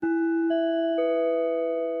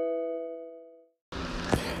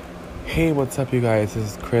Hey, what's up, you guys?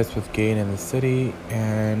 This is Chris with Gain in the City.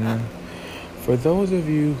 And for those of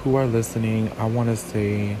you who are listening, I want to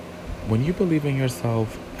say when you believe in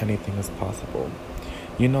yourself, anything is possible.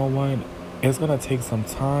 You know what? It's going to take some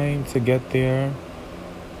time to get there.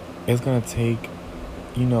 It's going to take,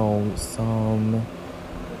 some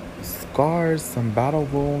scars, some battle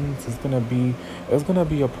wounds. It's going to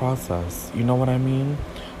be a process. You know what I mean?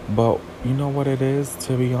 But you know what it is,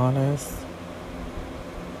 to be honest?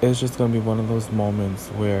 It's just going to be one of those moments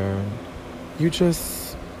where you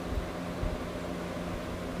just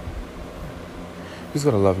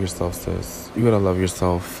gotta love yourself, sis. You gotta love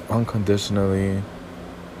yourself unconditionally.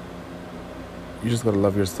 You just gotta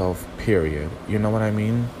love yourself, period. You know what I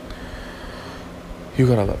mean? You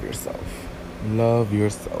gotta love yourself. Love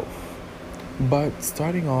yourself. But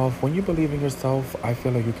starting off, when you believe in yourself, I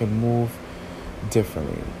feel like you can move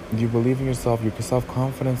differently. You believe in yourself, your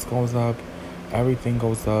self-confidence goes up, everything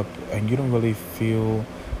goes up, and you don't really feel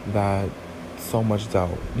that so much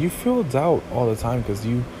doubt. You feel doubt all the time because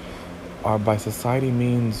you are, by society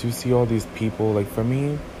means, you see all these people. Like for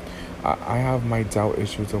me, I have my doubt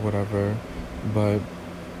issues or whatever, but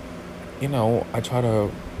I try to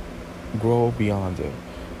grow beyond it.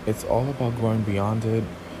 It's all about growing beyond it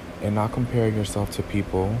and not comparing yourself to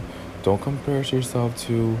people. Don't compare yourself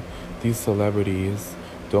to these celebrities.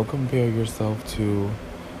 Don't compare yourself to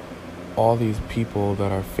all these people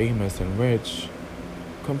that are famous and rich.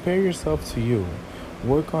 Compare yourself to you.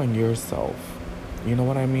 Work on yourself. You know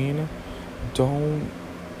what I mean? Don't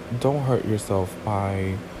hurt yourself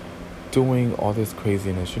by doing all this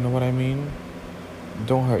craziness. You know what I mean?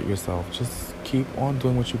 Don't hurt yourself. Just keep on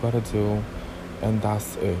doing what you gotta do, and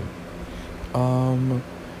that's it. Um,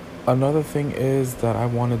 Another thing is that I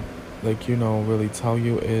want to, really tell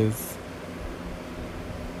you is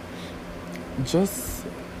just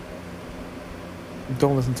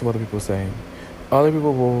don't listen to what other people saying. Other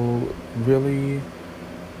people will really,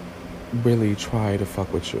 really try to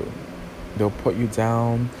fuck with you. They'll put you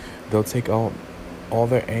down. They'll take out all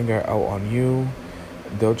their anger out on you.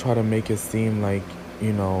 They'll try to make it seem like,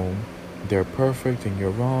 they're perfect and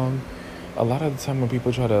you're wrong. A lot of the time when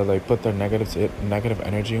people try to put their negative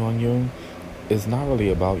energy on you, it's not really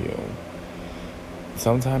about you.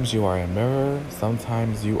 Sometimes you are a mirror.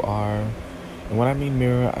 Sometimes you are, and when I mean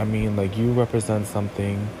mirror, I mean you represent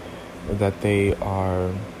something that they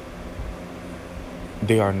are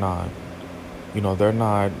not. They're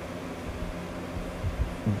not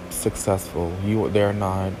successful. They're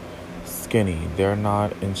not skinny. They're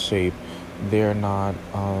not in shape. They're not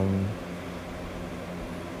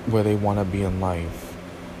where they want to be in life.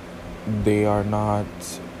 They are not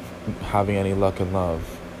having any luck in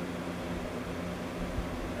love.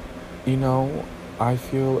 I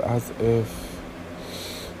feel as if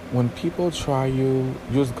when people try you,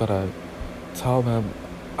 you just gotta tell them,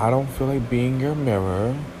 I don't feel like being your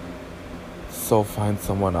mirror, so find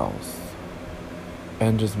someone else.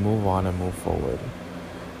 And just move on and move forward.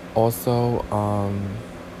 Also,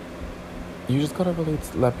 you just gotta really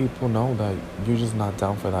let people know that you're just not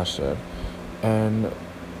down for that shit. And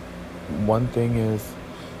one thing is,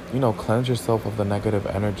 cleanse yourself of the negative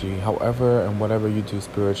energy. However and whatever you do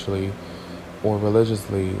spiritually or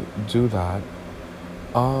religiously, do that.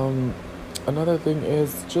 Another thing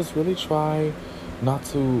is just really try not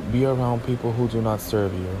to be around people who do not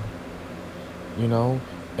serve you.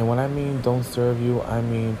 And when I mean don't serve you, I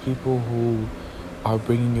mean people who are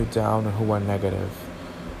bringing you down and who are negative.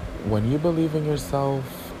 When you believe in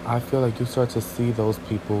yourself, I feel like you start to see those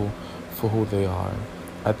people for who they are.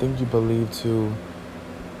 I think you believe to.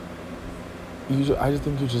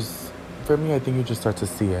 For me, I think you just start to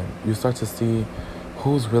see it. You start to see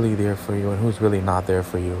who's really there for you and who's really not there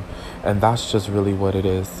for you. And that's just really what it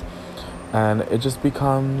is. And it just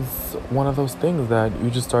becomes one of those things that you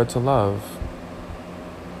just start to love.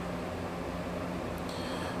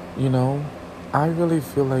 I really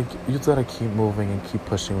feel like you gotta keep moving and keep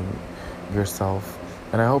pushing yourself.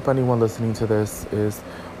 And I hope anyone listening to this is,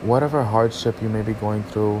 whatever hardship you may be going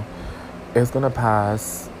through, it's gonna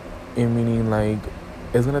pass. Meaning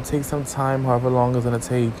it's gonna take some time, however long it's gonna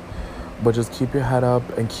take. But just keep your head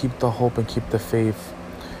up and keep the hope and keep the faith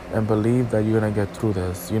and believe that you're gonna get through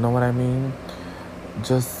this. You know what I mean?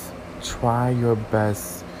 Just try your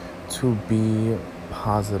best to be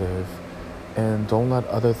positive and don't let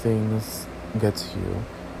other things get to you.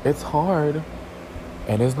 It's hard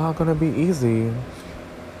and it's not gonna be easy,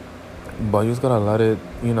 but you just gotta let it,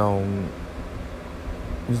 you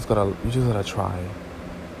just gotta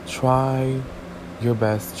try your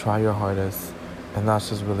best, try your hardest, and that's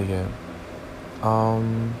just really it.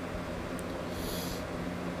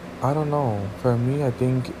 I don't know. For me, I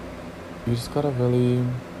think You just gotta really.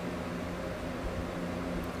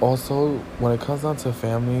 Also, when it comes down to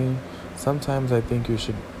family, sometimes I think you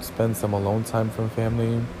should spend some alone time from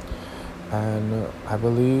family. And I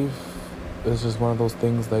believe it's just one of those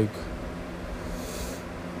things like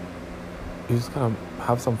you just gotta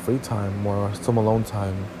have some free time or some alone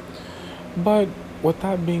time. But with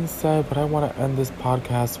that being said, what I want to end this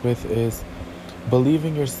podcast with is believe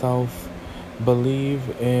in yourself, believe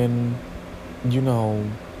in, you know,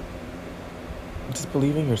 just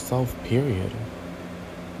believe in yourself, period.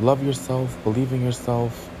 Love yourself, believe in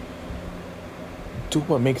yourself, do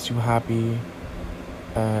what makes you happy,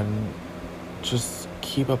 and just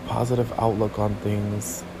keep a positive outlook on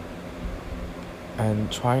things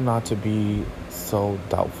and try not to be so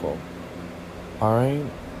doubtful. All right?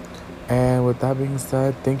 And with that being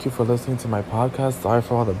said, thank you for listening to my podcast. Sorry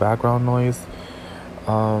for all the background noise.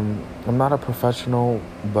 I'm not a professional,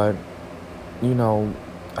 but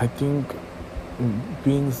I think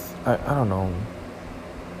I don't know.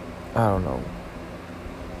 I don't know.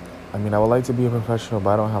 I mean, I would like to be a professional,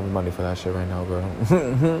 but I don't have the money for that shit right now, girl.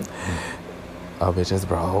 A bitch is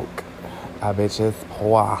broke. A bitch is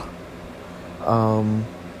poor.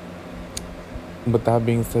 With that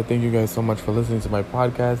being said, thank you guys so much for listening to my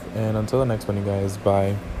podcast. And until the next one, you guys,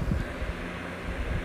 bye.